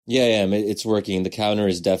Yeah, it's working. The counter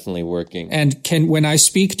is definitely working. And when I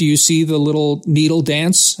speak, do you see the little needle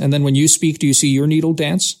dance? And then when you speak, do you see your needle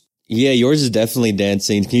dance? Yeah, yours is definitely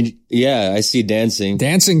dancing. I see dancing.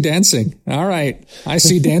 Dancing. All right. I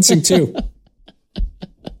see dancing too.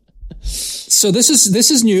 So this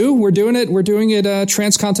is new. We're doing it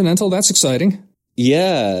transcontinental. That's exciting.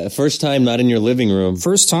 Yeah, first time not in your living room.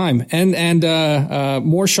 First time. And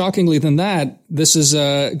more shockingly than that, this is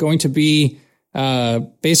going to be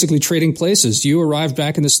basically trading places. You arrived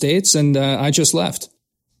back in the States and I just left.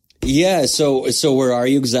 Yeah, so where are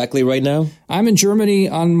you exactly right now? I'm in Germany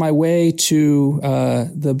on my way to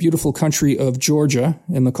the beautiful country of Georgia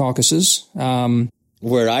in the Caucasus.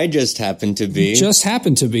 Where I just happened to be. Just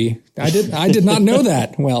happened to be. I did not know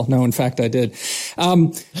that. Well, no, in fact, I did.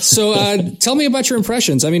 So tell me about your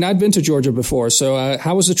impressions. I mean, I'd been to Georgia before. So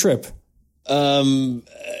how was the trip? So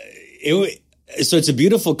it's a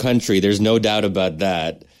beautiful country. There's no doubt about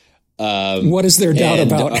that. What is there doubt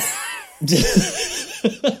about?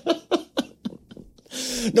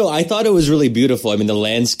 No, I thought it was really beautiful. I mean, the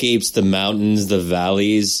landscapes, the mountains, the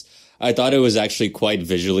valleys. I thought it was actually quite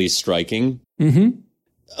visually striking. Mm-hmm.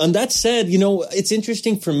 And that said, it's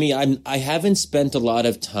interesting for me. I haven't spent a lot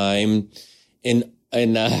of time in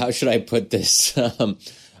how should I put this?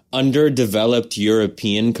 Underdeveloped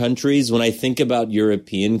European countries. When I think about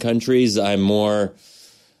European countries, I'm more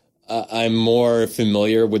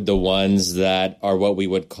familiar with the ones that are what we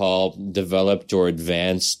would call developed or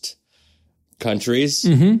advanced countries.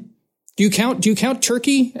 Mm-hmm. Do you count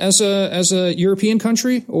Turkey as a European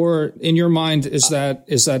country, or in your mind it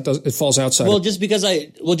falls outside? Well, just because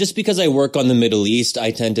I work on the Middle East,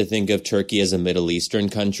 I tend to think of Turkey as a Middle Eastern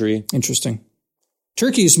country. Interesting.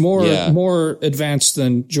 Turkey is more advanced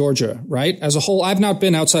than Georgia, right? As a whole, I've not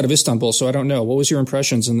been outside of Istanbul, so I don't know. What was your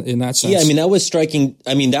impressions in that sense? Yeah, I mean, that was striking.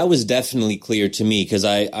 I mean, that was definitely clear to me because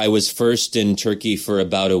I was first in Turkey for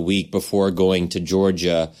about a week before going to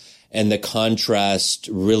Georgia. And the contrast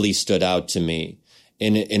really stood out to me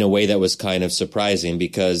in a way that was kind of surprising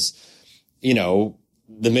because, the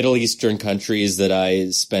Middle Eastern countries that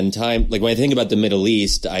I spend time, like when I think about the Middle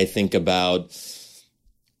East, I think about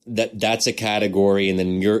that's a category. And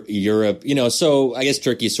then Europe, so I guess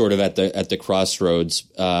Turkey's sort of at the crossroads.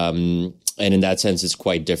 And in that sense, it's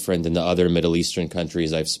quite different than the other Middle Eastern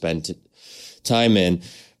countries I've spent time in.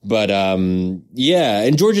 But, and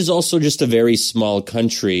Georgia's also just a very small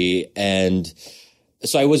country. And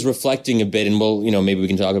so I was reflecting a bit, and maybe we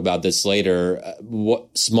can talk about this later,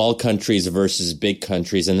 what small countries versus big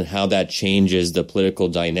countries and how that changes the political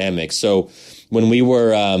dynamic. So when we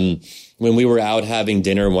were out having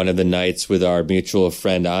dinner one of the nights with our mutual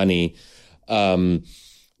friend, Ani, there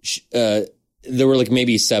were like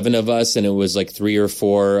maybe 7 of us, and it was like 3 or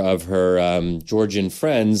 4 of her, Georgian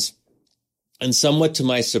friends. And somewhat to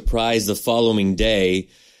my surprise, the following day,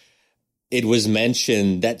 it was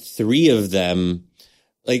mentioned that 3 of them,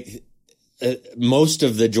 most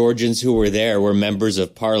of the Georgians who were there were members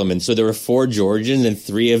of parliament. So there were 4 Georgians and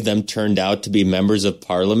 3 of them turned out to be members of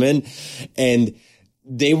parliament. And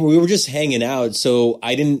we were just hanging out. So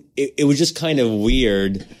it was just kind of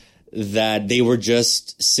weird that they were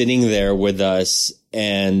just sitting there with us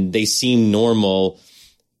and they seemed normal.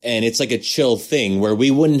 And it's like a chill thing where we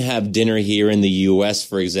wouldn't have dinner here in the U.S.,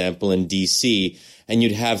 for example, in D.C., and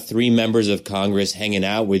you'd have 3 members of Congress hanging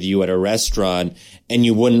out with you at a restaurant, and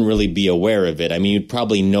you wouldn't really be aware of it. I mean, you'd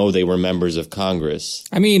probably know they were members of Congress.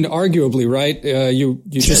 I mean, arguably, right?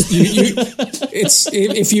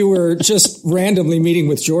 If you were just randomly meeting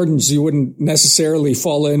with Jordans, you wouldn't necessarily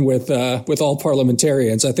fall in with all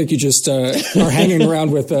parliamentarians. I think you just are hanging around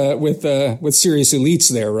with serious elites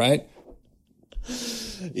there, right?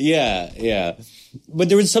 Yeah. But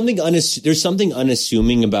there's something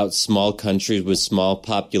unassuming about small countries with small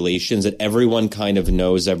populations that everyone kind of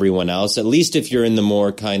knows everyone else. At least if you're in the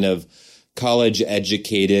more kind of college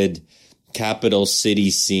educated capital city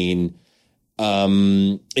scene,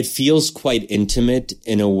 it feels quite intimate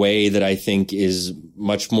in a way that I think is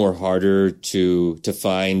much more harder to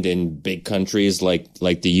find in big countries like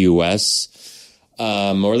the US.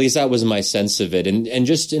 Or at least that was my sense of it. And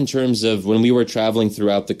just in terms of when we were traveling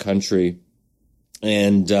throughout the country,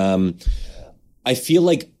 and I feel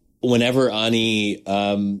like whenever Ani,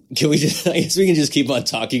 I guess we can just keep on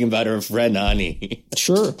talking about her friend Ani.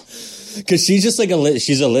 Sure. Because she's just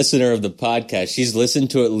she's a listener of the podcast. She's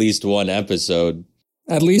listened to at least one episode.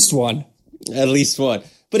 At least one.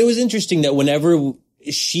 But it was interesting that whenever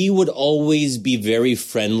she would always be very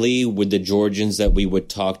friendly with the Georgians that we would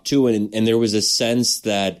talk to. And there was a sense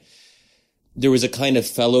that there was a kind of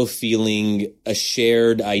fellow feeling, a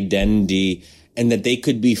shared identity. and that they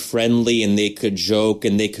could be friendly and they could joke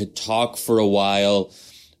and they could talk for a while,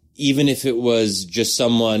 even if it was just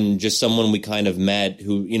someone we kind of met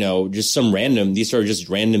who, just these are just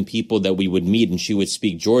random people that we would meet and she would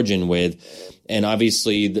speak Georgian with. And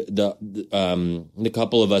obviously the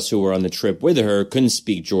couple of us who were on the trip with her couldn't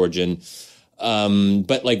speak Georgian.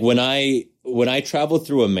 But like when I travel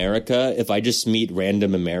through America, if I just meet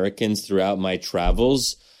random Americans throughout my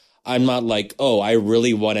travels, I'm not like, oh, I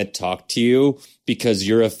really want to talk to you because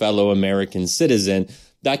you're a fellow American citizen.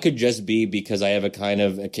 That could just be because I have a kind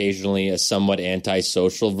of occasionally a somewhat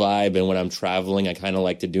antisocial vibe. And when I'm traveling, I kind of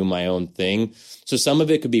like to do my own thing. So some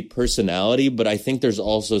of it could be personality, but I think there's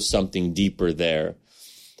also something deeper there.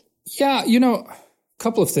 Yeah, a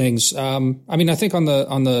couple of things. I think on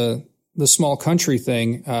the small country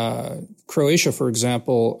thing, Croatia, for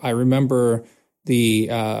example, I remember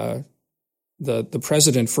the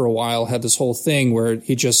president for a while had this whole thing where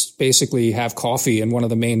he just basically have coffee in one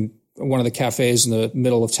of the cafes in the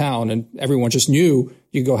middle of town, and everyone just knew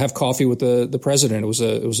you could go have coffee with the president. It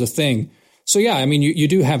was a thing. So yeah, I mean, you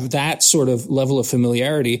do have that sort of level of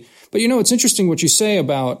familiarity. But it's interesting what you say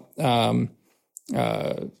about the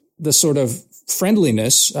sort of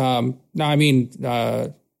friendliness. Now, I mean,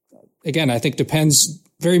 again, I think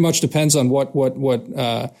very much depends on what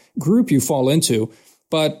group you fall into.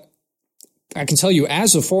 But I can tell you,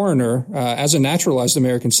 as a foreigner, as a naturalized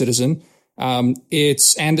American citizen, and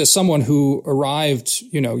as someone who arrived,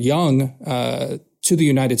 young to the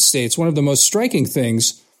United States, one of the most striking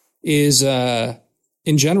things is,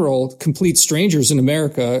 in general, complete strangers in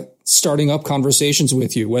America starting up conversations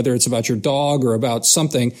with you, whether it's about your dog or about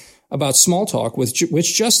something, about small talk,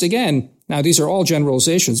 which just, again, now these are all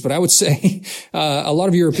generalizations, but I would say a lot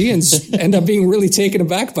of Europeans end up being really taken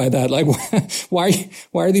aback by that. Like, why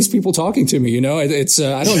are these people talking to me? It's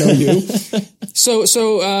I don't know you.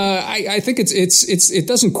 So I think it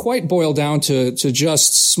doesn't quite boil down to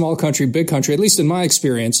just small country, big country, at least in my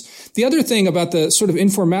experience. The other thing about the sort of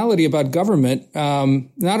informality about government, I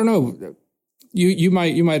don't know, you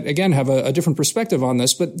might again have a different perspective on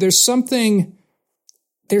this, but there's something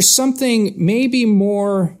maybe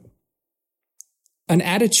more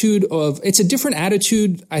it's a different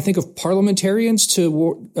attitude, I think, of parliamentarians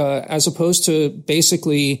as opposed to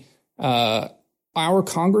basically our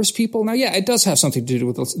Congress people. Now, yeah, it does have something to do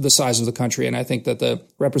with the size of the country, and I think that the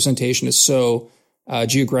representation is so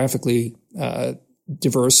geographically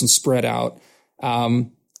diverse and spread out.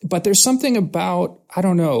 But there's something about, I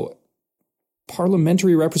don't know,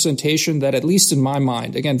 parliamentary representation that, at least in my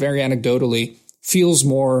mind, again, very anecdotally, feels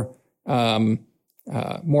more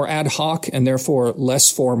ad hoc and therefore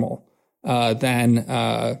less formal than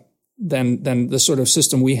the sort of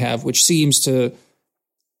system we have, which seems to,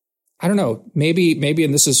 I don't know, maybe,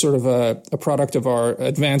 and this is sort of a product of our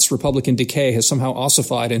advanced Republican decay, has somehow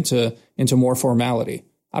ossified into more formality.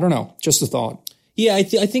 I don't know, just a thought. Yeah, I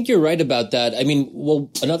think you're right about that. I mean,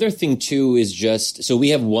 well, another thing, too, is so we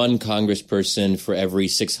have one congressperson for every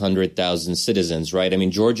 600,000 citizens, right? I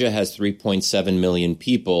mean, Georgia has 3.7 million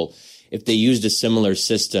people. If they used a similar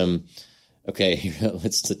system, okay,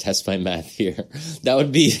 let's test my math here. That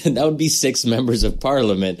would be 6 members of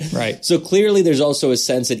parliament. Right. So clearly there's also a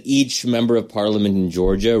sense that each member of parliament in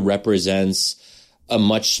Georgia represents a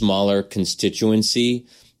much smaller constituency.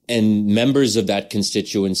 And members of that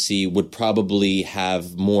constituency would probably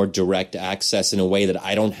have more direct access in a way that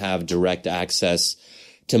I don't have direct access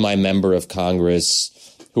to my member of Congress,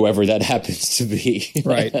 whoever that happens to be.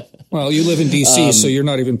 Right. Well, you live in D.C., so you're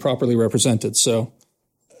not even properly represented. So,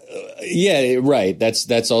 yeah, right.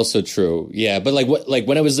 That's also true. Yeah, but like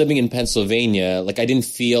when I was living in Pennsylvania, like I didn't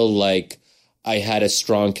feel like I had a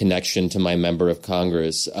strong connection to my member of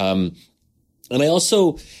Congress. And I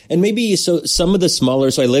also, and maybe so some of the smaller,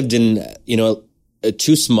 so I lived in,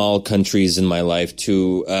 2 small countries in my life,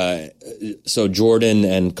 so Jordan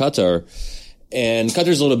and Qatar. And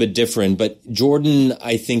Qatar's a little bit different, but Jordan,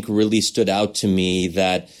 I think, really stood out to me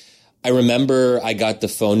that I remember I got the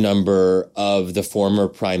phone number of the former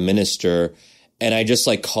prime minister and I just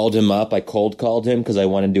called him up. I cold called him because I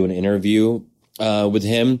wanted to do an interview with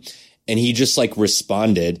him. And he just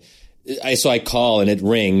responded. So I call and it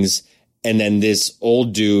rings. And then this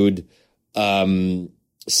old dude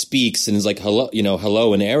speaks and is like, hello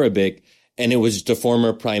in Arabic. And it was the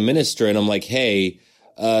former prime minister. And I'm like, hey,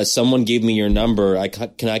 someone gave me your number.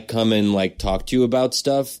 Can I come and talk to you about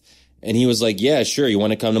stuff? And he was like, yeah, sure. You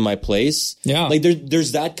want to come to my place? Yeah.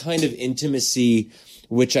 There's that kind of intimacy,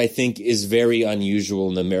 which I think is very unusual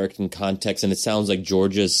in the American context. And it sounds like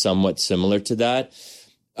Georgia is somewhat similar to that.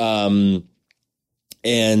 But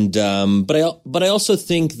I also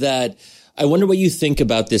think that I wonder what you think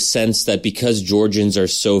about this sense that because Georgians are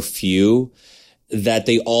so few, that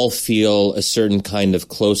they all feel a certain kind of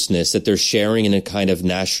closeness, that they're sharing in a kind of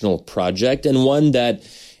national project, and one that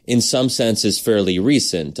in some sense is fairly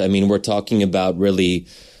recent. I mean, we're talking about really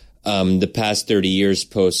the past 30 years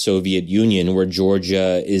post-Soviet Union, where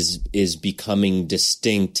Georgia is becoming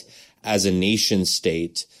distinct as a nation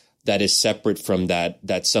state that is separate from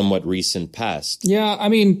that somewhat recent past. Yeah, I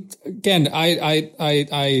mean, again,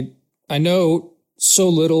 I know so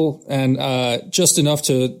little and just enough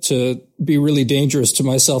to be really dangerous to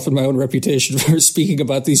myself and my own reputation for speaking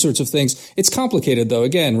about these sorts of things. It's complicated, though.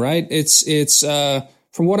 Again, right? It's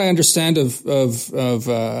from what I understand of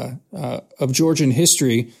Georgian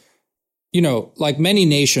history, you know, like many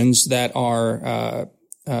nations that are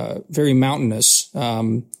very mountainous.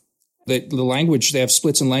 The language, they have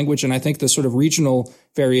splits in language, and I think the sort of regional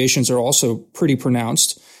variations are also pretty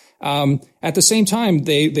pronounced. At the same time,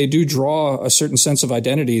 they do draw a certain sense of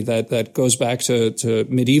identity that goes back to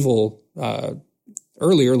medieval,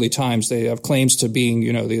 early times. They have claims to being,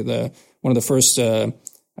 you know, the one of the first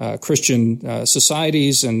Christian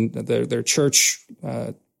societies, and their church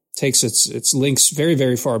takes its links very,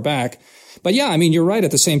 very far back. But yeah, I mean, you're right.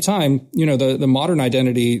 At the same time, you know, the modern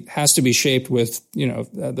identity has to be shaped with, you know,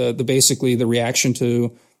 the basically the reaction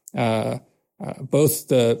to both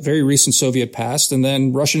the very recent Soviet past and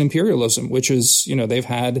then Russian imperialism, which is, you know, they've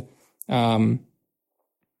had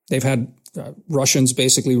Russians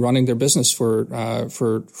basically running their business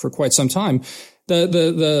for quite some time.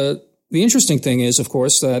 The interesting thing is, of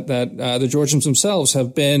course, that the Georgians themselves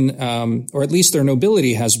have been, or at least their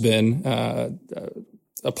nobility has been,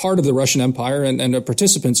 a part of the Russian Empire and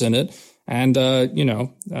participants in it. And, you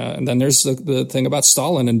know, and then there's the thing about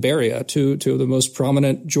Stalin and Beria, two of the most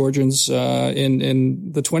prominent Georgians,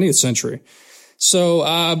 in the 20th century. So,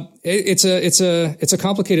 it's a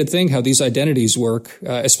complicated thing how these identities work,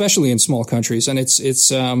 especially in small countries. And it's,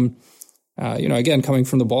 you know, again, coming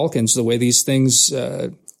from the Balkans, the way these things,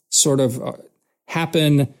 sort of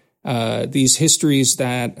happen, these histories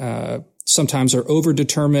that, sometimes are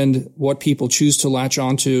overdetermined, what people choose to latch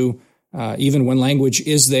onto, even when language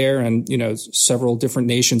is there and, you know, several different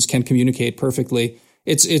nations can communicate perfectly.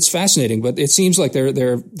 It's fascinating, but it seems like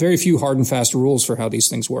there are very few hard and fast rules for how these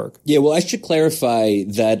things work. Yeah, well, I should clarify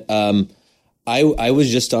that I was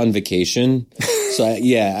just on vacation. So,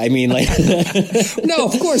 I mean, like... No,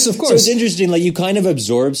 of course. So it's interesting, like, you kind of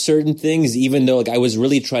absorb certain things, even though, like, I was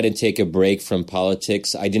really trying to take a break from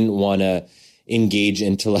politics. I didn't want to engage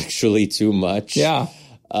intellectually too much,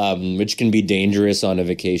 which can be dangerous on a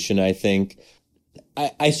vacation, I think.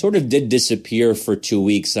 I sort of did disappear for 2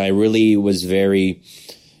 weeks. I really was very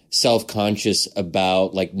self-conscious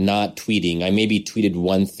about, like, not tweeting. I maybe tweeted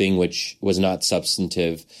one thing which was not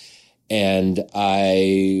substantive, and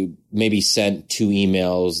I maybe sent 2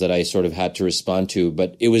 emails that I sort of had to respond to,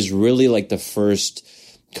 but it was really like the first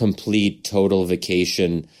complete total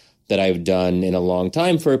vacation that I've done in a long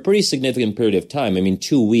time for a pretty significant period of time. I mean,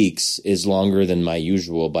 2 weeks is longer than my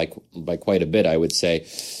usual by quite a bit, I would say.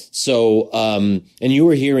 So, and you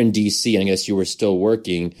were here in DC, and I guess you were still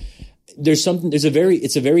working. It's a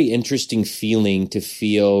very interesting feeling to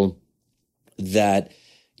feel that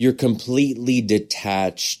you're completely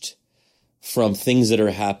detached from things that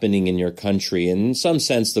are happening in your country, and in some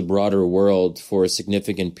sense, the broader world for a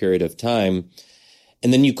significant period of time.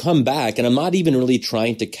 And then you come back, and I'm not even really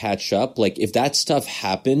trying to catch up. Like, if that stuff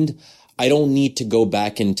happened, I don't need to go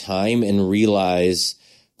back in time and realize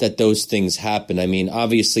that those things happen. I mean,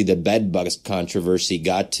 obviously the bedbugs controversy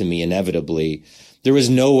got to me inevitably. There was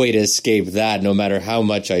no way to escape that, no matter how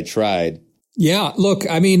much I tried. Yeah, look,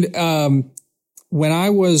 I mean, when I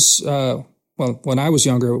was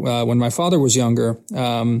younger, when my father was younger,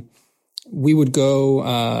 we would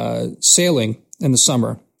go sailing in the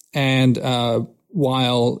summer, and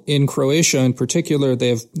while in Croatia in particular,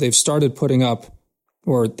 they've started putting up,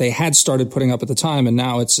 or they had started putting up at the time, and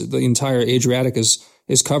now it's the entire Adriatic is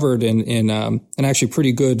covered in an actually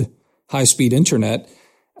pretty good high speed internet.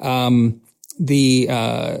 At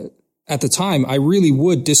the time, I really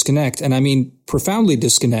would disconnect, and I mean profoundly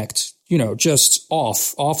disconnect. You know, just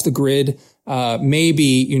off the grid. Maybe,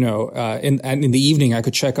 you know, in the evening I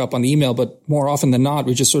could check up on the email, but more often than not,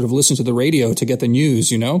 we just sort of listen to the radio to get the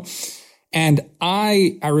news, you know. And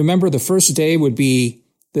I remember the first day would be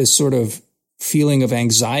this sort of feeling of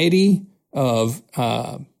anxiety of,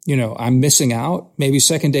 you know, I'm missing out. Maybe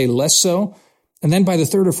second day less so. And then by the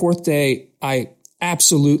third or fourth day, I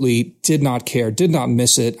absolutely did not care, did not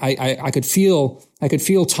miss it. I could feel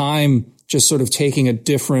time just sort of taking a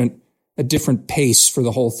different pace for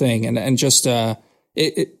the whole thing. And just,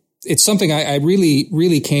 it's something I really,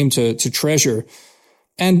 really came to treasure.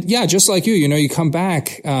 And yeah, just like you come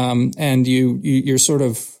back, and you're sort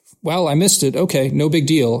of, well, I missed it. Okay. No big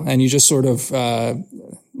deal. And you just sort of,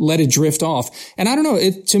 let it drift off. And I don't know,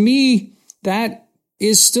 to me, that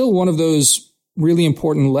is still one of those really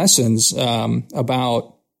important lessons,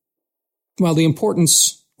 about, well, the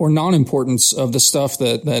importance or non-importance of the stuff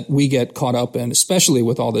that we get caught up in, especially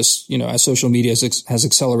with all this, as social media has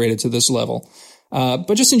accelerated to this level.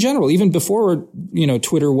 But just in general, even before,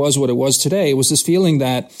 Twitter was what it was today, it was this feeling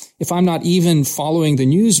that if I'm not even following the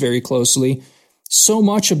news very closely, so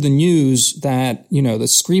much of the news that, the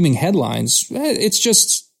screaming headlines, it's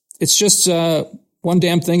just one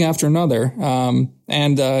damn thing after another.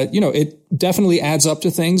 It definitely adds up to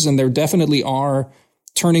things, and there definitely are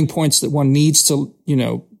turning points that one needs to,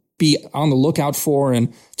 be on the lookout for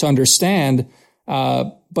and to understand.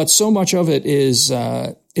 But so much of it is,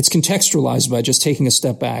 it's contextualized by just taking a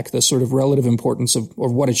step back, the sort of relative importance of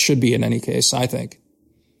what it should be in any case, I think.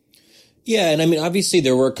 Yeah. And I mean, obviously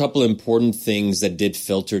there were a couple of important things that did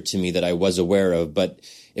filter to me that I was aware of. But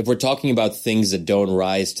if we're talking about things that don't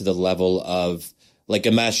rise to the level of, like,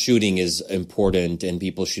 a mass shooting is important and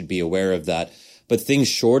people should be aware of that. But things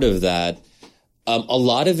short of that, a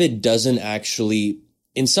lot of it doesn't actually,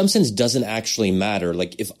 in some sense, doesn't actually matter.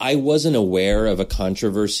 Like, if I wasn't aware of a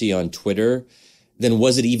controversy on Twitter, then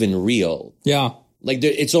was it even real? Yeah. Like,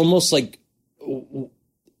 it's almost like,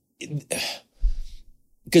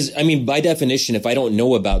 because, I mean, by definition, if I don't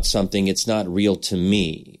know about something, it's not real to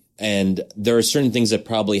me. And there are certain things that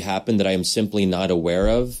probably happen that I am simply not aware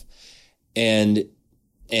of. And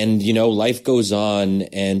life goes on.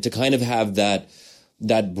 And to kind of have that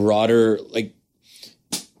broader, like,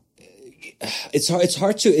 it's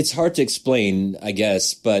hard to explain, I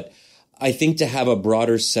guess, but I think to have a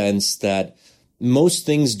broader sense that most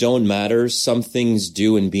things don't matter, some things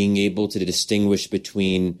do, and being able to distinguish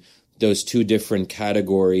between those two different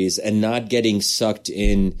categories and not getting sucked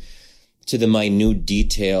in to the minute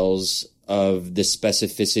details of the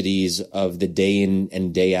specificities of the day in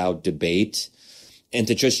and day out debate, and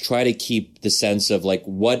to just try to keep the sense of, like,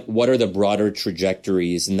 what are the broader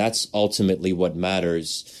trajectories, and that's ultimately what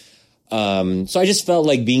matters. So I just felt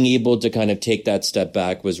like being able to kind of take that step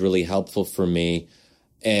back was really helpful for me.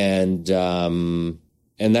 And I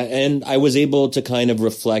was able to kind of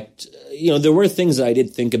reflect, there were things that I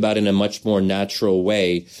did think about in a much more natural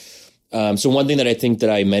way. So one thing that I think that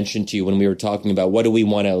I mentioned to you when we were talking about what do we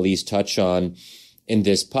want to at least touch on in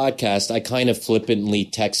this podcast, I kind of flippantly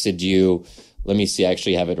texted you. Let me see, I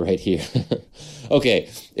actually have it right here. Okay.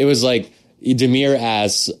 It was like, Demir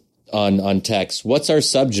asks on text, what's our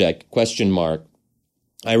subject? ?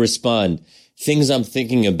 I respond, things I'm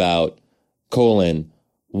thinking about, :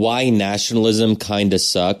 why nationalism kinda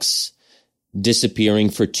sucks, disappearing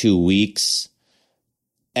for 2 weeks,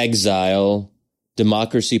 exile,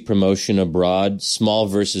 democracy promotion abroad, small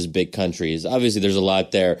versus big countries. Obviously, there's a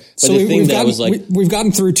lot there. But so the thing that I was like, we've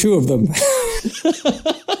gotten through 2 of them.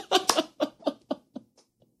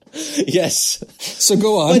 Yes. So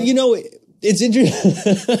go on. But it's interesting.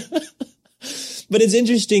 But it's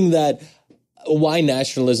interesting that why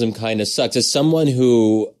nationalism kind of sucks. As someone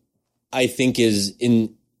who I think is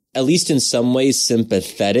at least in some ways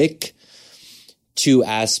sympathetic to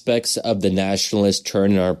aspects of the nationalist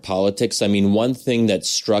turn in our politics. I mean, one thing that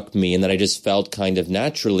struck me and that I just felt kind of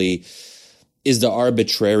naturally is the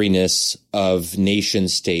arbitrariness of nation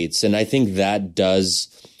states. And I think that does,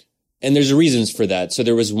 and there's reasons for that. So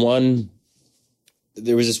there was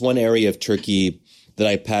this one area of Turkey that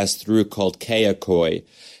I passed through called Kayakoy.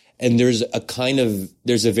 And there's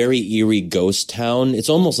a very eerie ghost town. It's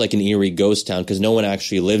almost like an eerie ghost town because no one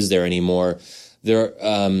actually lives there anymore. There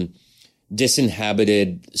are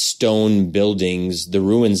disinhabited stone buildings, the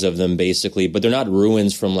ruins of them basically, but they're not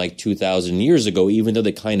ruins from like 2,000 years ago, even though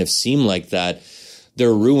they kind of seem like that.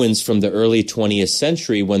 They're ruins from the early 20th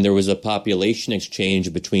century when there was a population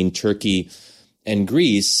exchange between Turkey and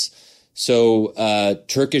Greece. So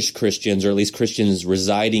Turkish Christians, or at least Christians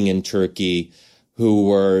residing in Turkey, who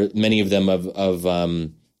were many of them of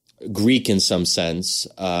Greek in some sense,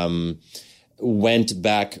 went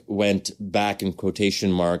back in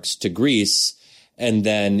quotation marks to Greece, and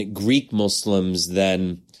then Greek Muslims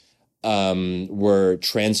then were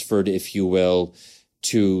transferred, if you will,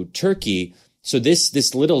 to Turkey. So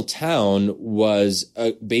this little town was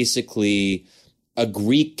basically a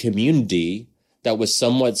Greek community that was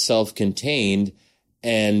somewhat self-contained,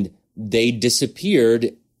 and they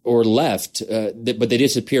disappeared or left, but they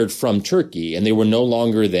disappeared from Turkey, and they were no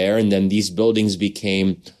longer there. And then these buildings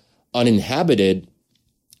became uninhabited.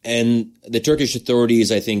 And the Turkish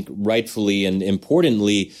authorities, I think, rightfully and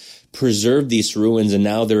importantly, preserved these ruins, and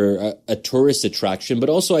now they're a tourist attraction. But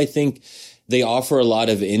also, I think they offer a lot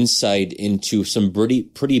of insight into some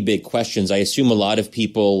pretty big questions. I assume a lot of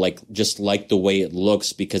people just like the way it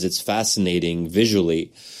looks because it's fascinating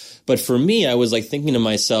visually. But for me, I was thinking to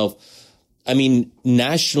myself, I mean,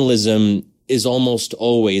 nationalism is almost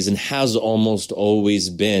always and has almost always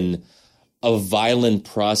been a violent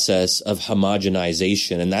process of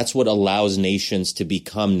homogenization. And that's what allows nations to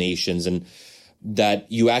become nations, and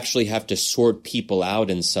that you actually have to sort people out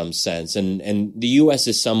in some sense. And the U.S.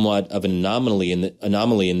 is somewhat of an anomaly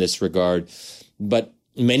in this regard. But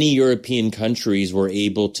many European countries were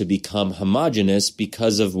able to become homogenous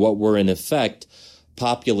because of what were in effect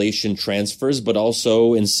population transfers, but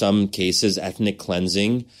also in some cases ethnic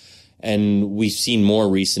cleansing. And we've seen more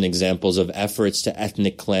recent examples of efforts to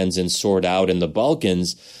ethnic cleanse and sort out in the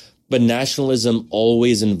Balkans. But nationalism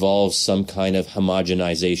always involves some kind of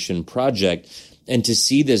homogenization project. And to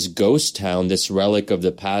see this ghost town, this relic of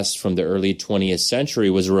the past from the early 20th century,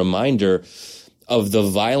 was a reminder of the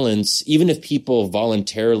violence, even if people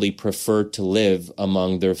voluntarily prefer to live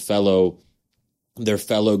among their fellow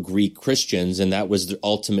Greek Christians, and that was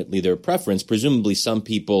ultimately their preference. Presumably some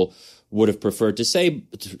people would have preferred to stay,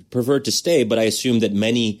 but I assume that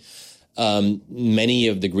many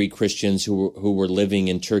of the Greek Christians who were living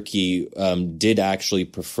in Turkey did actually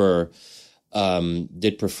prefer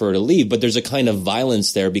to leave. But there's a kind of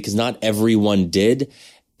violence there because not everyone did,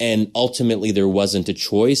 and ultimately there wasn't a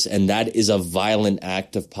choice, and that is a violent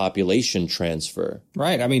act of population transfer.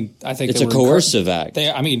 Right. I mean, I think it's a coercive act.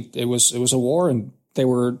 It was a war, and they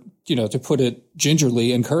were, to put it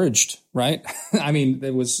gingerly, encouraged. Right. I mean,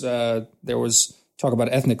 there was talk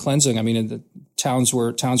about ethnic cleansing. I mean, the towns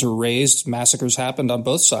were razed, massacres happened on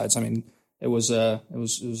both sides. I mean, it was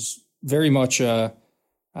very much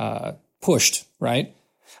pushed. Right.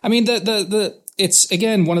 I mean, it's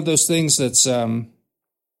again one of those things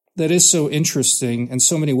that is so interesting in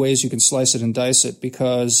so many ways. You can slice it and dice it,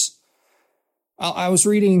 because I was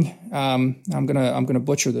reading, I'm gonna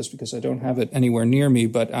butcher this because I don't have it anywhere near me,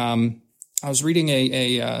 but I was reading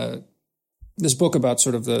this book about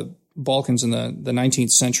sort of the Balkans in the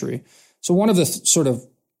 19th century. So one of the sort of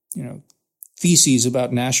theses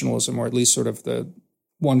about nationalism, or at least sort of the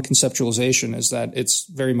one conceptualization, is that it's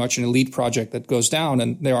very much an elite project that goes down,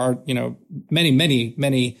 and there are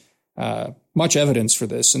many much evidence for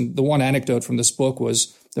this. And the one anecdote from this book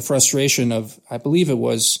was the frustration of, I believe it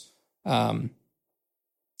was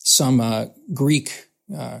some Greek,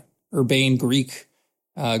 urbane Greek,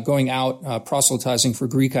 going out proselytizing for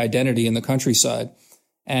Greek identity in the countryside,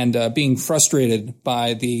 and being frustrated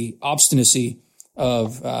by the obstinacy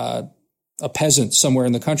of a peasant somewhere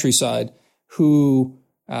in the countryside who,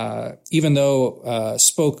 even though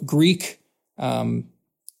spoke Greek,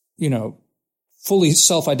 fully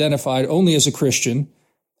self-identified only as a Christian,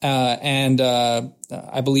 and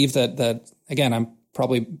I believe that again, I'm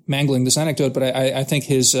probably mangling this anecdote, but I think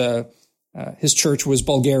his church was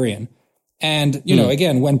Bulgarian. And,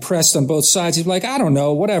 again, when pressed on both sides, he's like, I don't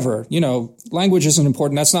know, whatever, language isn't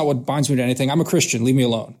important. That's not what binds me to anything. I'm a Christian. Leave me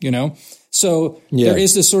alone, So There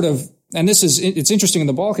is this sort of, and it's interesting in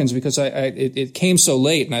the Balkans because it came so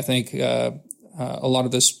late. And I think a lot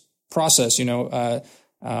of this process,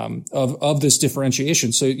 of this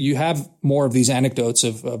differentiation. So you have more of these anecdotes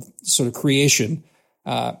of sort of creation.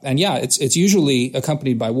 And it's usually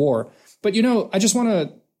accompanied by war. But, I just want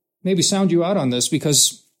to maybe sound you out on this,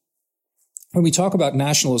 because when we talk about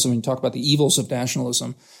nationalism and talk about the evils of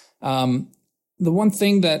nationalism, the one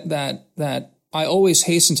thing that I always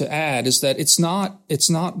hasten to add is that it's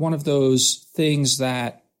not one of those things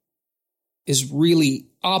that is really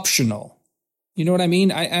optional. You know what I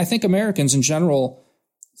mean? I think Americans in general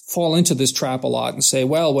fall into this trap a lot and say,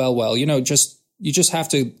 well, you just have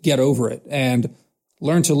to get over it and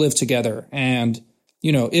learn to live together. And,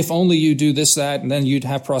 if only you do this, that, and then you'd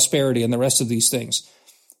have prosperity and the rest of these things.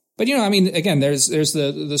 But, again, there's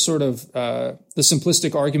the sort of the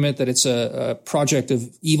simplistic argument that it's a project of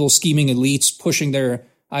evil scheming elites pushing their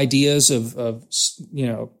ideas of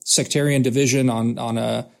sectarian division on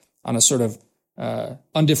a sort of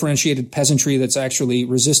undifferentiated peasantry that's actually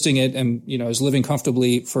resisting it and, is living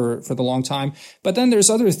comfortably for the long time. But then there's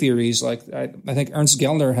other theories, like I think Ernst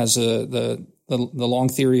Gellner has the long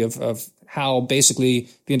theory of how basically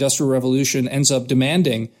the Industrial Revolution ends up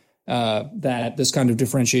demanding that this kind of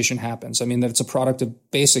differentiation happens. I mean, that it's a product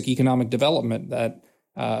of basic economic development, that,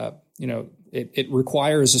 it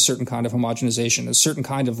requires a certain kind of homogenization, a certain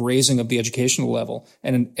kind of raising of the educational level,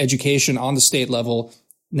 and an education on the state level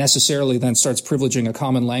necessarily then starts privileging a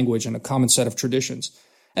common language and a common set of traditions.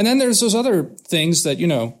 And then there's those other things that,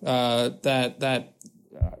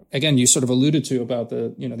 again, you sort of alluded to about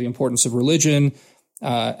the importance of religion,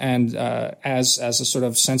 and as a sort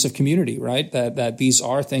of sense of community, right? That these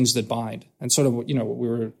are things that bind, and sort of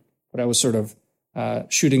what I was sort of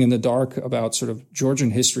shooting in the dark about sort of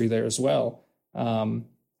Georgian history there as well.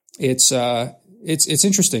 It's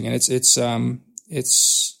interesting, and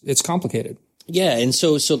it's complicated. Yeah, and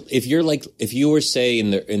so if you were, say,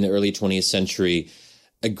 in the early 20th century,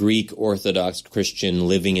 a Greek Orthodox Christian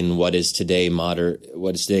living in what is today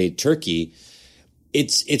Turkey,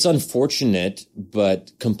 it's unfortunate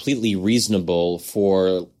but completely reasonable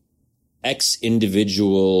for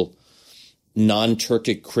ex-individual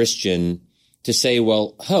non-Turkic Christian to say,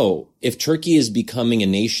 well, if Turkey is becoming a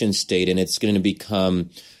nation state and it's going to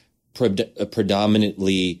become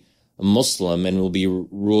predominantly Muslim and will be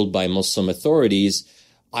ruled by Muslim authorities,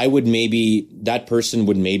 that person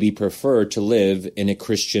would maybe prefer to live in a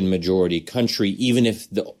Christian majority country, even if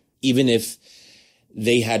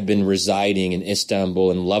they had been residing in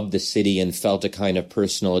Istanbul and loved the city and felt a kind of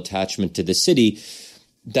personal attachment to the city.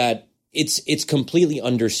 That it's completely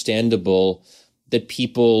understandable that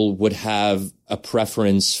people would have a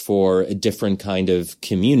preference for a different kind of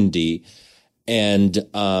community. And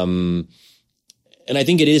I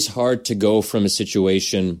think it is hard to go from a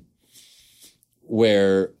situation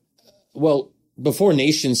where, well, before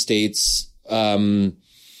nation states,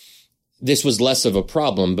 this was less of a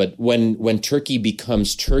problem. But when Turkey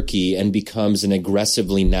becomes Turkey and becomes an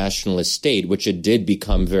aggressively nationalist state, which it did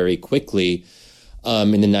become very quickly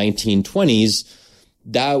in the 1920s,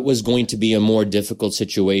 that was going to be a more difficult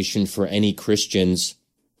situation for any Christians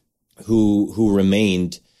who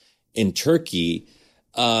remained in Turkey.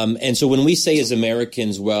 And so when we say as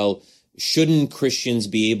Americans, well, shouldn't Christians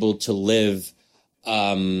be able to live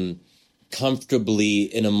comfortably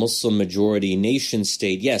in a Muslim majority nation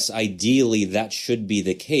state? Yes, ideally that should be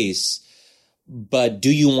the case. But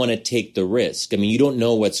do you want to take the risk? I mean, you don't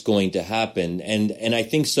know what's going to happen. And I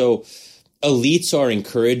think so. Elites are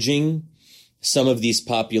encouraging some of these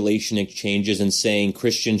population exchanges and saying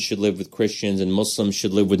Christians should live with Christians and Muslims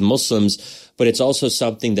should live with Muslims. But it's also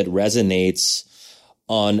something that resonates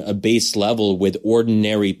on a base level with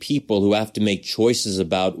ordinary people who have to make choices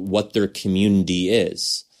about what their community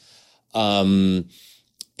is. And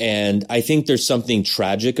I think there's something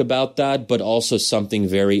tragic about that, but also something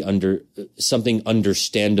something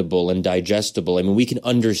understandable and digestible. I mean, we can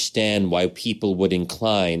understand why people would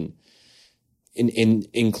incline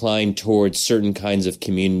towards certain kinds of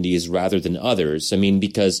communities rather than others. I mean,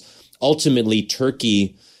 because ultimately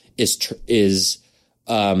Turkey is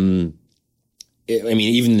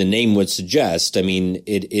even the name would suggest,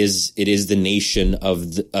 it is the nation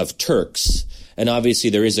of Turks. And obviously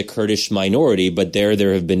there is a Kurdish minority, but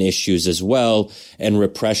there have been issues as well, and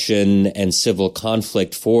repression and civil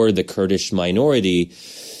conflict for the Kurdish minority.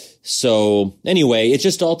 So anyway, it's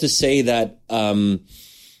just all to say that, and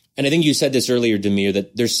I think you said this earlier, Damir,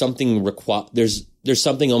 that there's something there's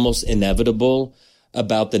something almost inevitable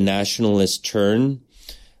about the nationalist turn,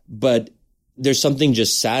 but there's something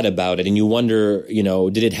just sad about it. And you wonder,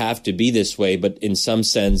 did it have to be this way? But in some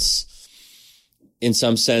sense,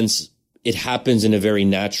 it happens in a very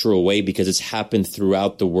natural way because it's happened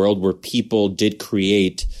throughout the world where people did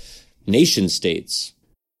create nation states.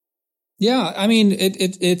 Yeah, I mean,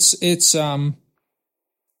 it's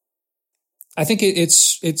I think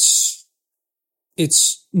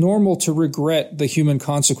it's normal to regret the human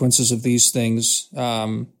consequences of these things,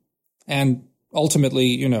 and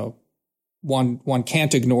ultimately, one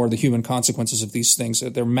can't ignore the human consequences of these things.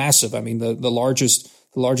 They're massive. I mean,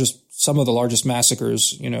 some of the largest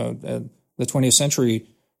massacres, the 20th century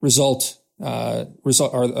result are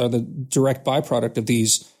the direct byproduct of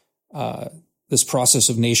this process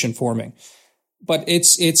of nation forming. But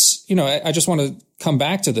it's I just want to come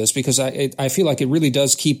back to this because I feel like it really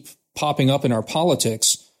does keep popping up in our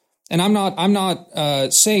politics. And I'm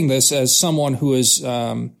not saying this as someone who is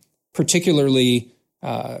particularly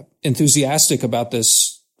enthusiastic about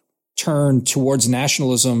this turn towards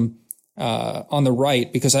nationalism on the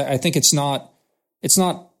right, because I think it's not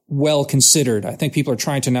well considered. I think people are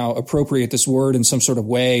trying to now appropriate this word in some sort of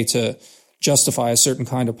way to justify a certain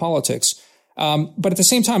kind of politics. But at the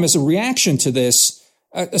same time, as a reaction to this,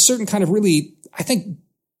 a certain kind of really, I think,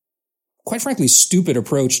 quite frankly, stupid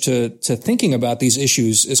approach to thinking about these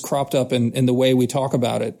issues is cropped up in the way we talk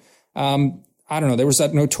about it. I don't know. There was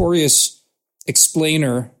that notorious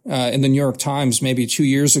explainer in the New York Times maybe 2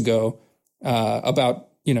 years ago about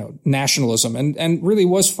nationalism, and really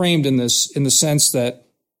was framed in the sense that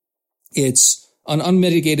it's an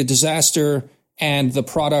unmitigated disaster and the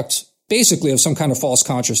product basically of some kind of false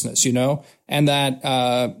consciousness, and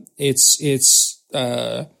that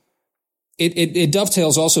it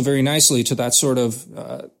dovetails also very nicely to that sort of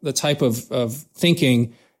the type of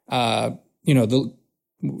thinking,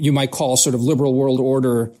 you might call sort of liberal world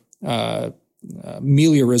order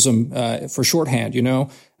meliorism for shorthand.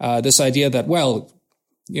 This idea that, well,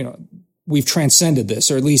 we've transcended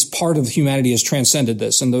this, or at least part of humanity has transcended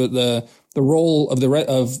this, and the role of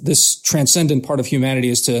this transcendent part of humanity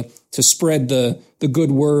is to spread the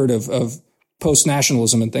good word of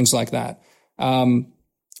post-nationalism and things like that. I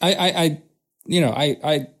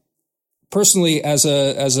personally, as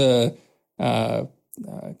a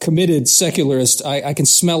committed secularist, I can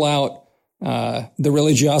smell out the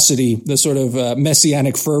religiosity, the sort of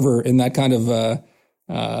messianic fervor in that kind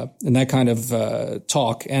of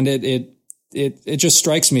talk, and it just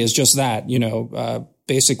strikes me as just that,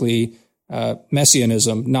 basically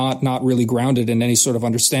messianism, not really grounded in any sort of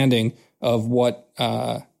understanding of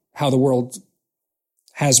how the world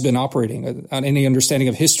has been operating, on any understanding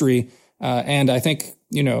of history, and I think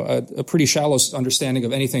a pretty shallow understanding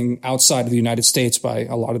of anything outside of the United States by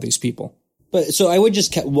a lot of these people. But so I would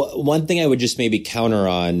just one thing I would just maybe counter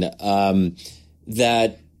on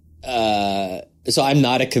that. So I'm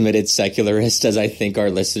not a committed secularist, as I think our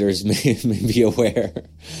listeners may be aware.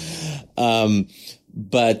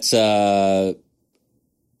 But so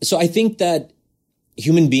I think that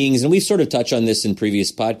human beings, and we've sort of touched on this in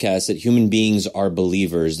previous podcasts, that human beings are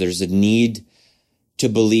believers. There's a need to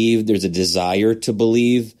believe. There's a desire to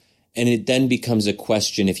believe. And it then becomes a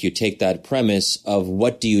question, if you take that premise, of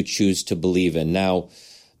what do you choose to believe in? Now,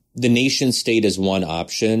 the nation state is one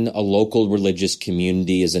option. A local religious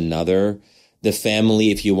community is another. The family,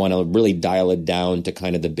 if you want to really dial it down to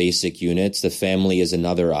kind of the basic units, the family is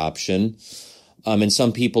another option. And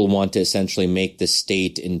some people want to essentially make the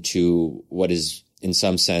state into what is, in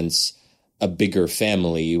some sense, a bigger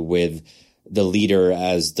family, with the leader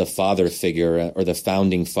as the father figure or the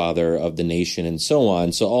founding father of the nation and so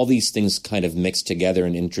on. So all these things kind of mix together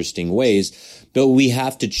in interesting ways, but we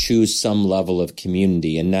have to choose some level of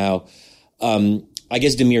community. And now, I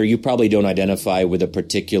guess, Damir, you probably don't identify with a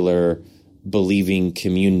particular believing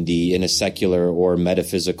community in a secular or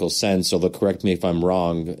metaphysical sense, although correct me if I'm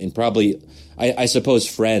wrong. And probably, I suppose,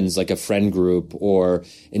 friends, like a friend group or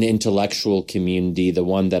an intellectual community, the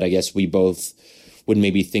one that I guess we both would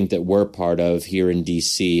maybe think that we're part of here in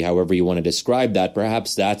DC, however you want to describe that.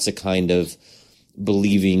 Perhaps that's a kind of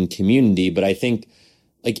believing community. But I think,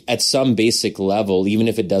 like, at some basic level, even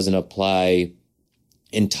if it doesn't apply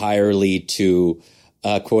entirely to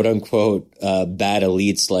quote unquote bad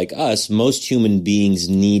elites like us, most human beings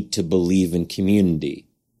need to believe in community.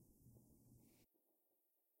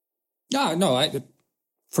 No,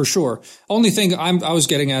 for sure. Only thing I was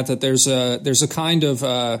getting at, that there's a kind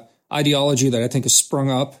of ideology that I think has sprung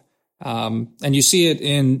up, and you see it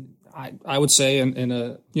in, I would say, in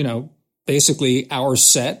a, basically our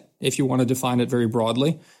set, if you want to define it very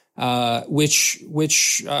broadly, which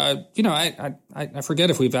I forget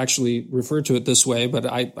if we've actually referred to it this way, but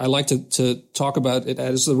I like to talk about it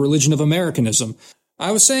as the religion of Americanism.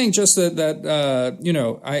 I was saying just that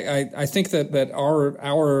I think that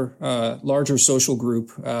our larger social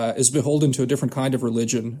group is beholden to a different kind of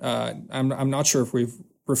religion. I'm not sure if we've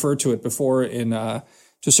referred to it before to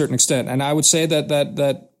a certain extent, and I would say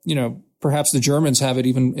that perhaps the Germans have it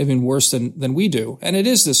even worse than we do, and it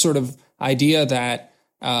is this sort of idea that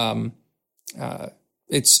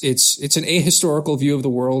it's an ahistorical view of the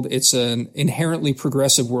world. It's an inherently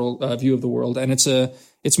progressive view of the world, and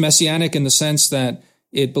it's messianic in the sense that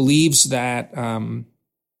it believes that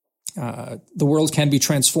the world can be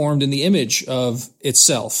transformed in the image of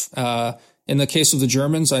itself. In the case of the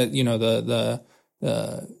Germans, the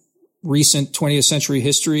recent 20th century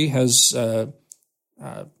history has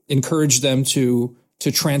encouraged them to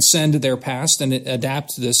transcend their past and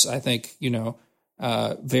adapt this, I think,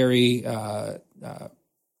 very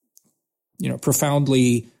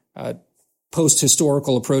profoundly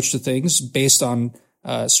post-historical approach to things based on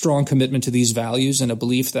strong commitment to these values and a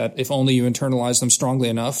belief that if only you internalize them strongly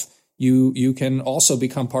enough, you can also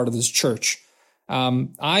become part of this church.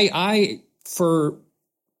 I, for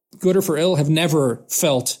good or for ill, have never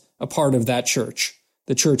felt a part of that church,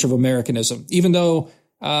 the Church of Americanism, even though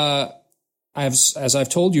as I've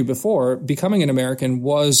told you before, becoming an American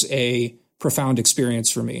was a profound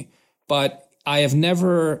experience for me. But I have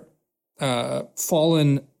never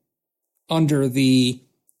fallen under the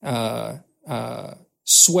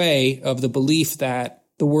sway of the belief that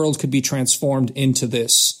the world could be transformed into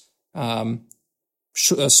this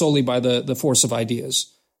solely by the force of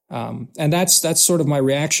ideas. And that's sort of my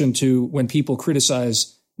reaction to when people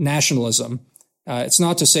criticize nationalism. It's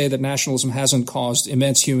not to say that nationalism hasn't caused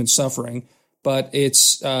immense human suffering, but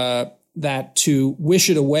it's that to wish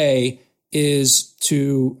it away is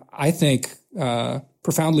to, I think,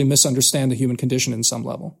 profoundly misunderstand the human condition in some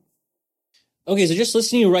level. Okay, so just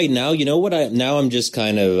listening to you right now, you know what? I'm just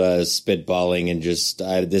kind of spitballing, and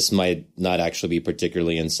this might not actually be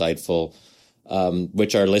particularly insightful,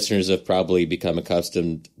 which our listeners have probably become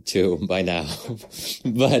accustomed to by now.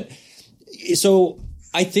 But so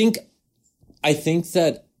I think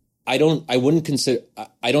that I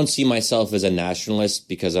don't see myself as a nationalist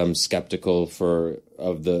because I'm skeptical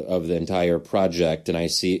of the entire project, and I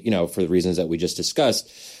see, for the reasons that we just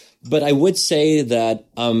discussed. But I would say that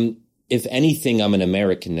if anything, I'm an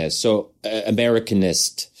Americanist. So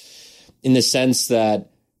Americanist in the sense that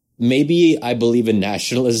maybe I believe in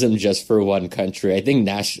nationalism just for one country. I think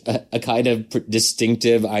a kind of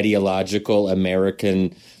distinctive ideological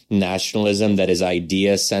American nationalism that is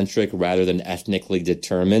idea-centric rather than ethnically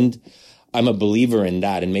determined. I'm a believer in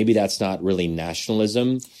that, and maybe that's not really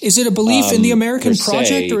nationalism. Is it a belief in the American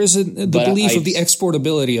project, or is it the belief of the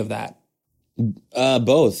exportability of that?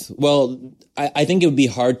 Both. Well, I think it would be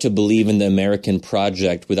hard to believe in the American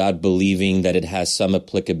project without believing that it has some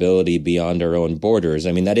applicability beyond our own borders.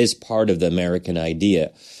 I mean, that is part of the American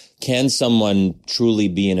idea. Can someone truly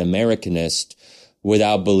be an Americanist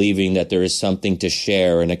without believing that there is something to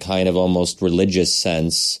share in a kind of almost religious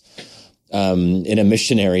sense, in a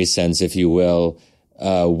missionary sense, if you will,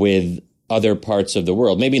 with other parts of the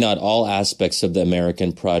world? Maybe not all aspects of the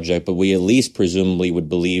American project, but we at least presumably would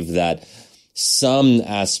believe that some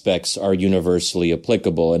aspects are universally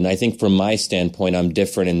applicable. And I think from my standpoint, I'm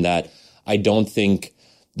different in that I don't think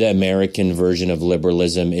the American version of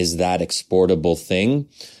liberalism is that exportable thing,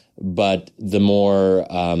 but the more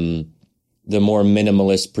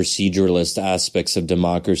minimalist, proceduralist aspects of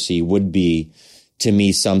democracy would be, to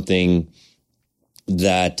me, something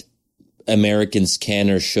that Americans can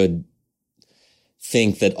or should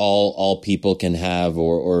think that all people can have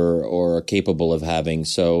or are capable of having.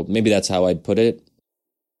 So maybe that's how I'd put it.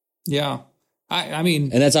 Yeah. I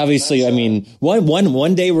mean, and that's obviously,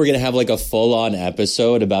 one day we're going to have like a full on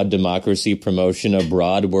episode about democracy promotion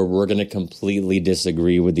abroad where we're going to completely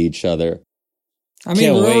disagree with each other. I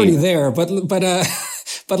mean, we're already there, but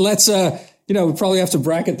let's, we probably have to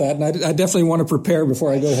bracket that. And I definitely want to prepare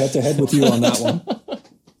before I go head to head with you on that one.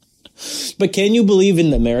 But can you believe in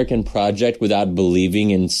the American project without believing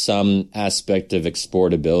in some aspect of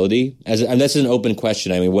exportability? And that's an open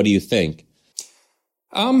question. I mean, what do you think?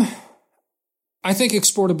 I think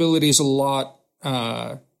exportability is a lot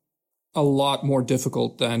more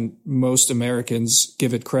difficult than most Americans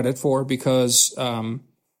give it credit for because, to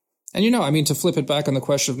flip it back on the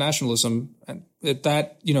question of nationalism,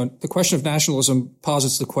 the question of nationalism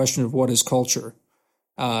posits the question of what is culture.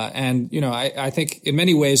 I think in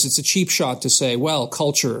many ways it's a cheap shot to say, well,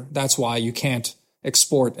 culture, that's why you can't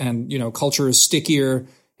export. And, culture is stickier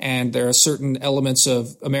and there are certain elements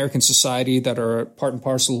of American society that are part and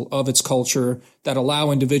parcel of its culture that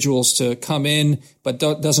allow individuals to come in, but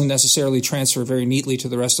doesn't necessarily transfer very neatly to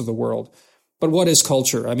the rest of the world. But what is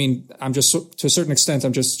culture? I mean, I'm just, to a certain extent,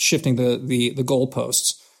 I'm just shifting the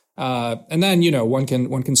goalposts. And then, one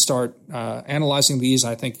can start analyzing these.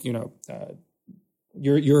 I think,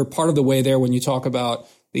 you're part of the way there when you talk about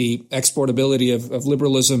the exportability of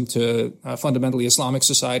liberalism to fundamentally Islamic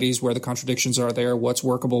societies, where the contradictions are there, what's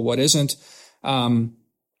workable, what isn't. But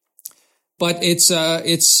it's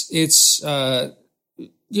the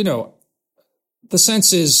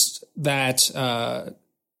sense is that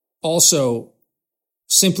also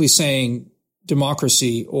simply saying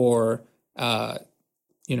democracy or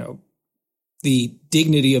the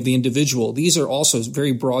dignity of the individual, these are also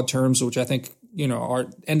very broad terms, which I think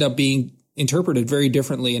end up being interpreted very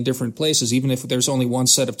differently in different places, even if there's only one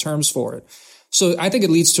set of terms for it. So I think it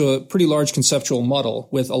leads to a pretty large conceptual muddle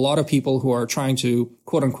with a lot of people who are trying to,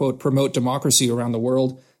 quote unquote, promote democracy around the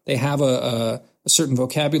world. They have a certain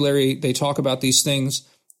vocabulary. They talk about these things.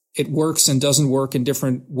 It works and doesn't work in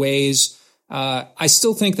different ways. I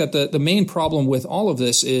still think that the main problem with all of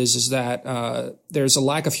this is that there's a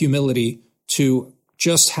lack of humility to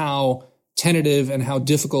just how tentative and how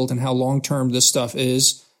difficult and how long-term this stuff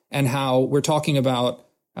is, and how we're talking about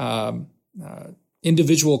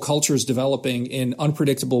individual cultures developing in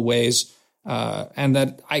unpredictable ways. And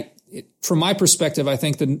that from my perspective, I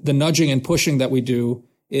think the nudging and pushing that we do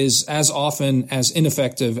is as often as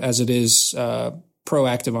ineffective as it is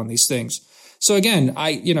proactive on these things. So again,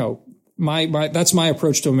 that's my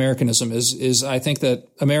approach to Americanism is I think that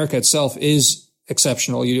America itself is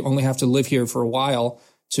exceptional. You only have to live here for a while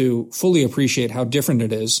to fully appreciate how different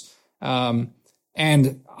it is.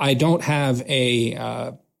 And I don't have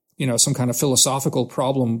some kind of philosophical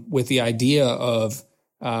problem with the idea of,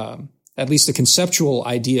 at least the conceptual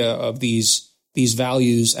idea of these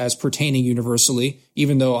values as pertaining universally,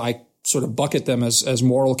 even though I sort of bucket them as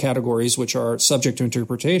moral categories, which are subject to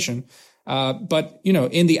interpretation. But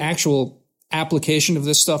in the actual application of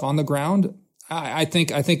this stuff on the ground, I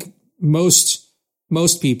think most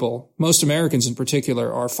people, most Americans in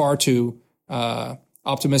particular, are far too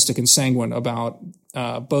optimistic and sanguine about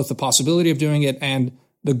both the possibility of doing it and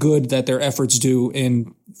the good that their efforts do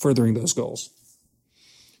in furthering those goals.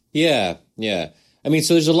 Yeah. I mean,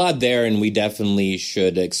 so there's a lot there, and we definitely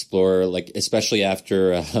should explore, like, especially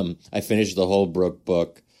after I finished the Holbrook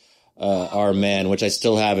book, Our Man, which I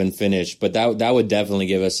still haven't finished, but that would definitely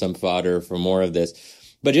give us some fodder for more of this.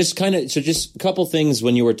 But just just a couple things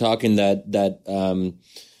when you were talking that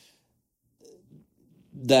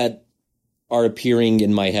are appearing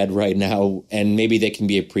in my head right now, and maybe they can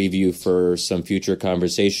be a preview for some future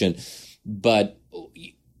conversation. But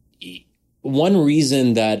one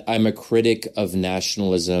reason that I'm a critic of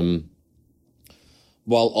nationalism,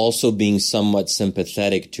 while also being somewhat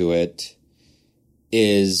sympathetic to it,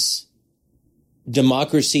 is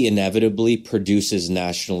democracy inevitably produces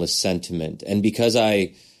nationalist sentiment. And because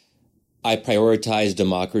I prioritize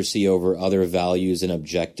democracy over other values and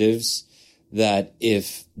objectives, that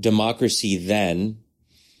if democracy then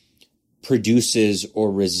produces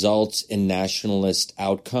or results in nationalist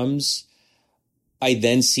outcomes, I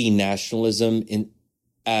then see nationalism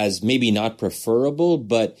as maybe not preferable,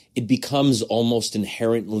 but it becomes almost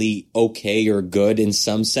inherently okay or good in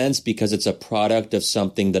some sense because it's a product of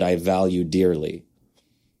something that I value dearly.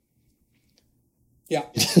 Yeah.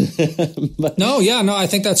 I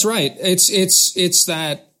think that's right. It's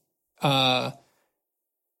that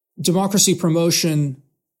democracy promotion,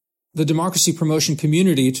 the democracy promotion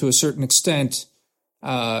community to a certain extent,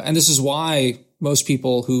 and this is why most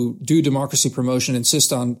people who do democracy promotion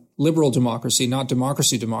insist on liberal democracy, not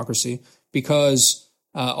democracy, because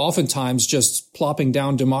oftentimes just plopping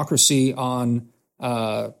down democracy on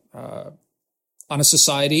a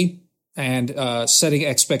society and setting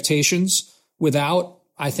expectations without,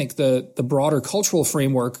 I think, the broader cultural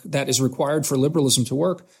framework that is required for liberalism to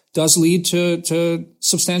work does lead to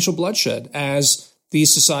substantial bloodshed as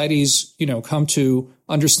these societies, come to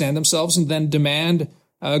understand themselves and then demand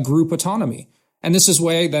group autonomy. And this is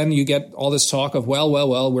where then you get all this talk of,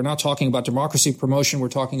 well, we're not talking about democracy promotion. We're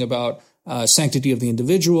talking about sanctity of the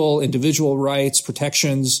individual rights,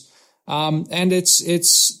 protections. And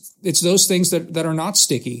it's those things that are not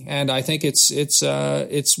sticky. And I think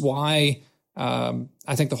it's why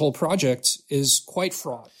I think the whole project is quite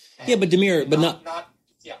fraught. Yeah, but Damir, but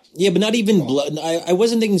not even blood. I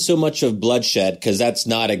wasn't thinking so much of bloodshed because that's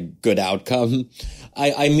not a good outcome.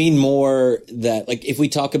 I mean more that, like, if we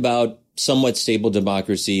talk about somewhat stable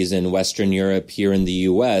democracies in Western Europe, here in the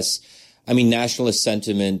U.S., I mean, nationalist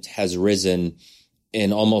sentiment has risen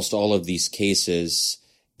in almost all of these cases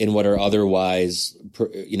in what are otherwise,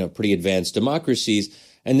 pretty advanced democracies.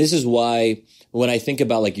 And this is why when I think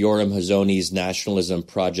about, like, Yoram Hazony's nationalism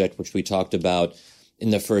project, which we talked about in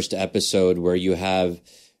the first episode, where you have,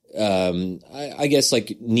 I guess,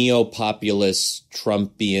 like, neo-populist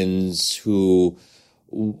Trumpians who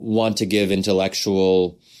want to give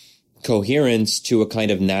intellectual coherence to a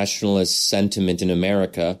kind of nationalist sentiment in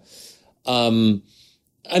America. I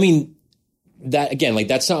mean, that, again, like,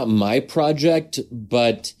 that's not my project,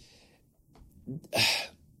 but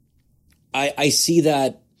I see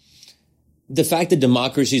that the fact that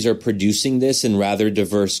democracies are producing this in rather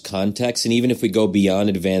diverse contexts, and even if we go beyond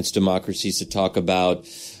advanced democracies to talk about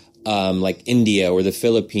like India or the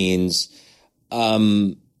Philippines,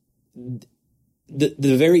 the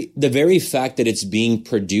very fact that it's being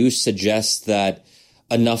produced suggests that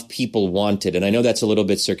enough people want it. And I know that's a little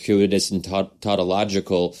bit circuitous and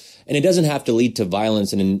tautological, and it doesn't have to lead to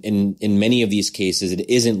violence. And in many of these cases, it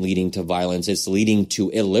isn't leading to violence. It's leading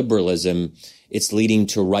to illiberalism. It's leading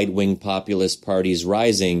to right-wing populist parties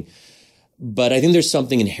rising. But I think there's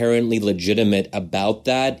something inherently legitimate about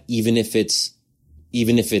that, even if it's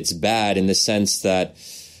bad, in the sense that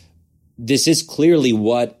this is clearly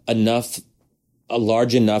what a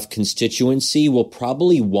large enough constituency will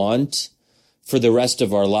probably want for the rest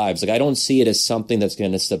of our lives. Like, I don't see it as something that's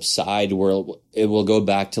going to subside where it will go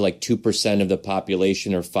back to like 2% of the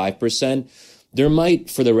population or 5%. There might,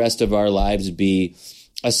 for the rest of our lives, be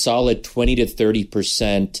a solid 20 to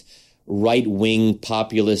 30% right-wing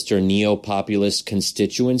populist or neo-populist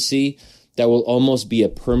constituency that will almost be a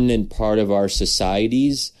permanent part of our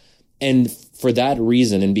societies. And for that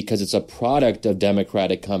reason, and because it's a product of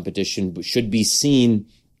democratic competition, should be seen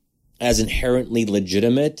as inherently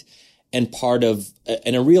legitimate and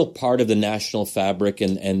a real part of the national fabric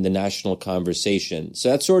and the national conversation.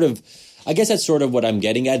 So I guess that's sort of what I'm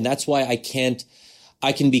getting at. And that's why I can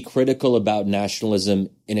be critical about nationalism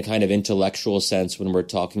in a kind of intellectual sense when we're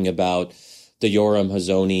talking about the Yoram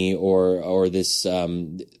Hazony or this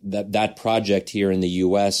that project here in the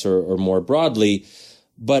U.S. or more broadly,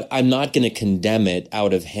 but I'm not going to condemn it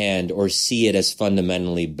out of hand or see it as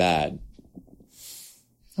fundamentally bad.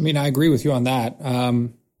 I mean, I agree with you on that.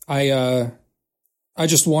 I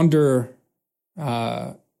just wonder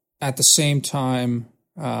at the same time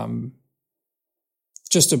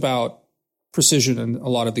just about precision in a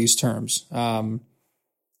lot of these terms, and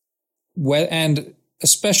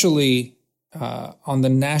especially on the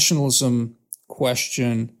nationalism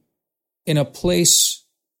question in a place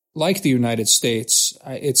like the United States,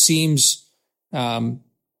 it seems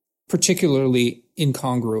particularly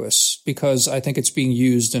incongruous because I think it's being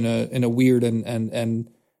used in a weird and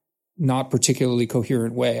not particularly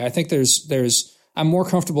coherent way. I think I'm more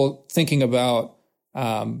comfortable thinking about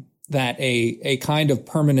that a kind of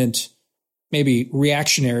permanent, maybe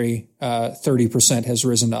reactionary 30% has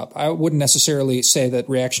risen up. I wouldn't necessarily say that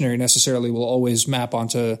reactionary necessarily will always map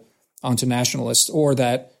onto nationalists, or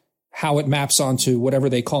that how it maps onto whatever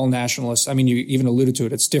they call nationalists. I mean, you even alluded to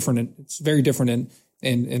it. It's different. It's very different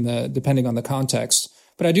in the depending on the context.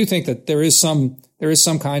 But I do think that there is some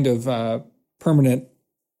kind of permanent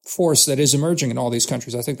force that is emerging in all these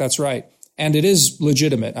countries. I think that's right, and it is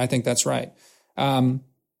legitimate. I think that's right.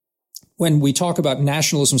 When we talk about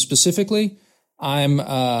nationalism specifically, I'm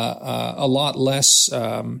a lot less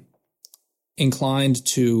inclined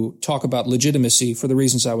to talk about legitimacy for the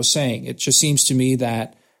reasons I was saying. It just seems to me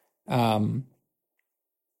that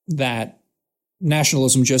that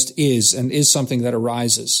nationalism just is something that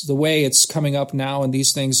arises. The way it's coming up now in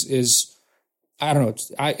these things is, I don't know,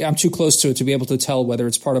 I'm too close to it to be able to tell whether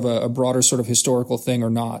it's part of a broader sort of historical thing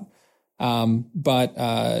or not. But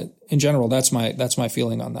in general, that's my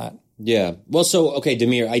feeling on that. Yeah. Well, so, okay,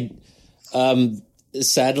 Damir,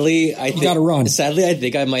 sadly, I think, gotta run. Sadly, I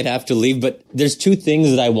think I might have to leave, but there's two things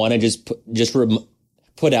that I want to just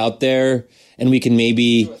put out there, and we can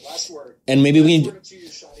maybe,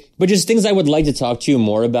 but just things I would like to talk to you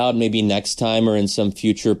more about maybe next time or in some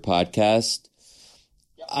future podcast.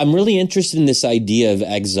 I'm really interested in this idea of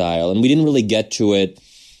exile, and we didn't really get to it,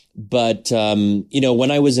 but,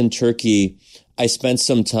 when I was in Turkey, I spent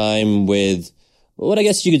some time with what I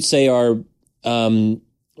guess you could say are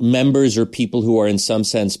members or people who are in some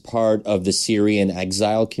sense part of the Syrian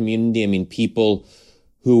exile community. I mean, people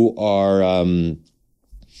who are, and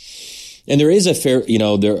there is a fair,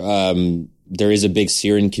 there is a big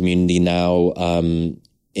Syrian community now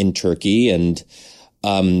in Turkey, and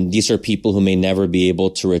these are people who may never be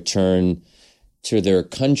able to return to their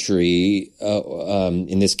country,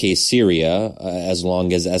 in this case, Syria, as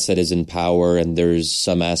long as Assad is in power and there's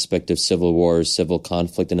some aspect of civil war, civil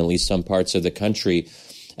conflict in at least some parts of the country.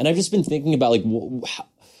 And I've just been thinking about, like,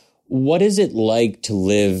 what is it like to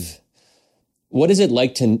live? What is it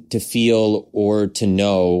like to feel or to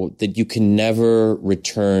know that you can never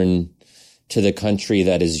return to the country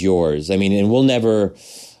that is yours? I mean, and we'll never,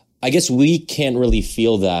 I guess we can't really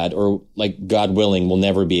feel that, or, like, God willing, we'll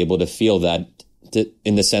never be able to feel that,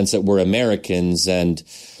 in the sense that we're Americans, and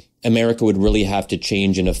America would really have to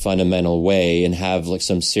change in a fundamental way and have, like,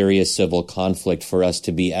 some serious civil conflict for us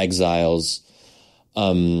to be exiles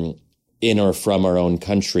in or from our own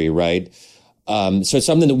country, right? So it's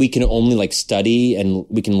something that we can only, like, study, and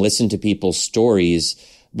we can listen to people's stories,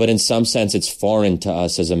 but in some sense it's foreign to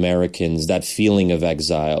us as Americans, that feeling of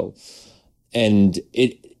exile. And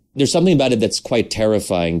there's something about it that's quite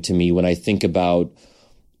terrifying to me when I think about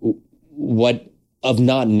of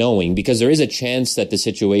not knowing, because there is a chance that the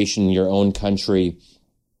situation in your own country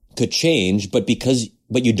could change, but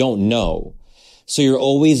you don't know. So you're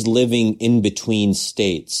always living in between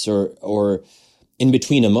states, or in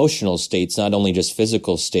between emotional states, not only just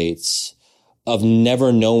physical states, of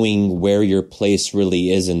never knowing where your place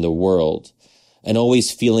really is in the world, and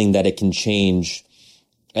always feeling that it can change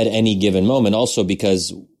at any given moment. Also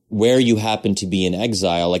because where you happen to be in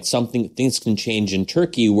exile, like things can change in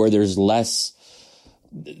Turkey where there's less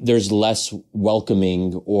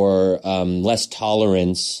welcoming or less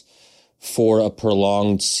tolerance for a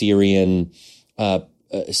prolonged Syrian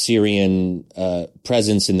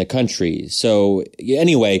presence in the country. So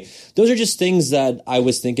anyway, those are just things that I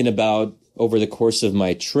was thinking about over the course of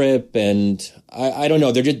my trip, and I don't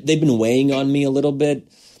know, they've been weighing on me a little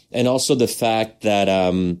bit, and also the fact that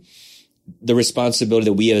the responsibility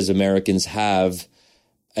that we as Americans have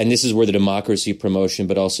and this is where the democracy promotion,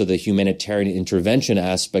 but also the humanitarian intervention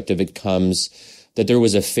aspect of it comes, that there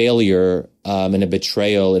was a failure and a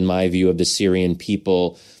betrayal, in my view, of the Syrian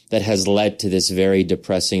people that has led to this very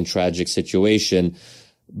depressing, tragic situation.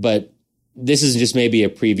 But this is just maybe a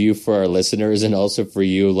preview for our listeners and also for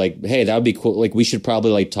you. Like, hey, that would be cool. Like, we should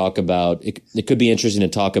probably like talk about it. It could be interesting to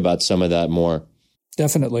talk about some of that more.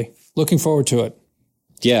 Definitely. Looking forward to it.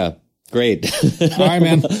 Yeah. Great. All right,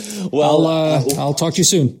 man. Well, I'll talk to you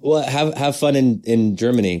soon. Well, have fun in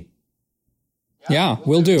Germany. Yeah,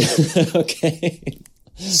 will do. Okay.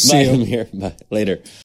 See Bye, you. Amir. Bye. Later.